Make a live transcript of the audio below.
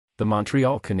the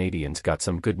Montreal Canadiens got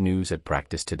some good news at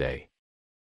practice today.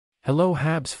 Hello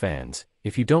Habs fans,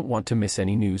 if you don't want to miss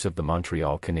any news of the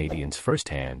Montreal Canadiens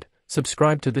firsthand,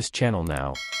 subscribe to this channel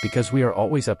now, because we are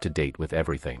always up to date with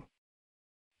everything.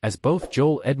 As both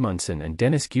Joel Edmundson and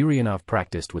Denis Gurianov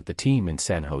practiced with the team in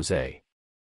San Jose.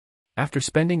 After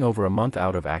spending over a month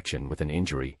out of action with an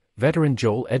injury, veteran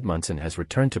Joel Edmundson has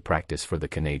returned to practice for the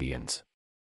Canadiens.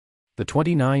 The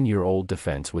 29-year-old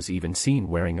defense was even seen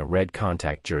wearing a red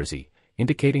contact jersey,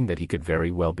 indicating that he could very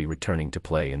well be returning to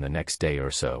play in the next day or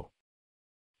so.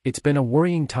 It's been a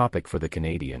worrying topic for the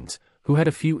Canadiens, who had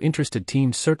a few interested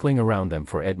teams circling around them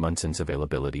for Edmundson's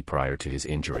availability prior to his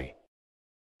injury.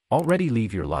 Already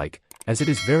leave your like, as it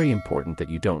is very important that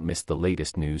you don't miss the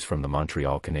latest news from the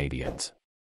Montreal Canadiens.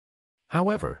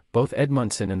 However, both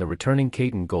Edmundson and the returning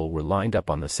Caden Gull were lined up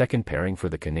on the second pairing for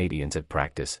the Canadiens at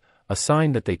practice, a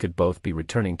sign that they could both be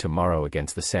returning tomorrow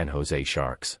against the San Jose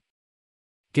Sharks.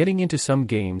 Getting into some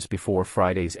games before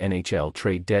Friday's NHL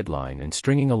trade deadline and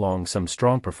stringing along some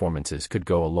strong performances could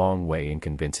go a long way in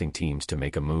convincing teams to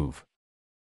make a move.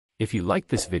 If you liked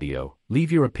this video, leave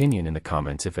your opinion in the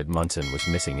comments if Edmundson was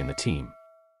missing in the team.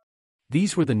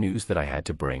 These were the news that I had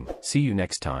to bring. See you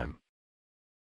next time.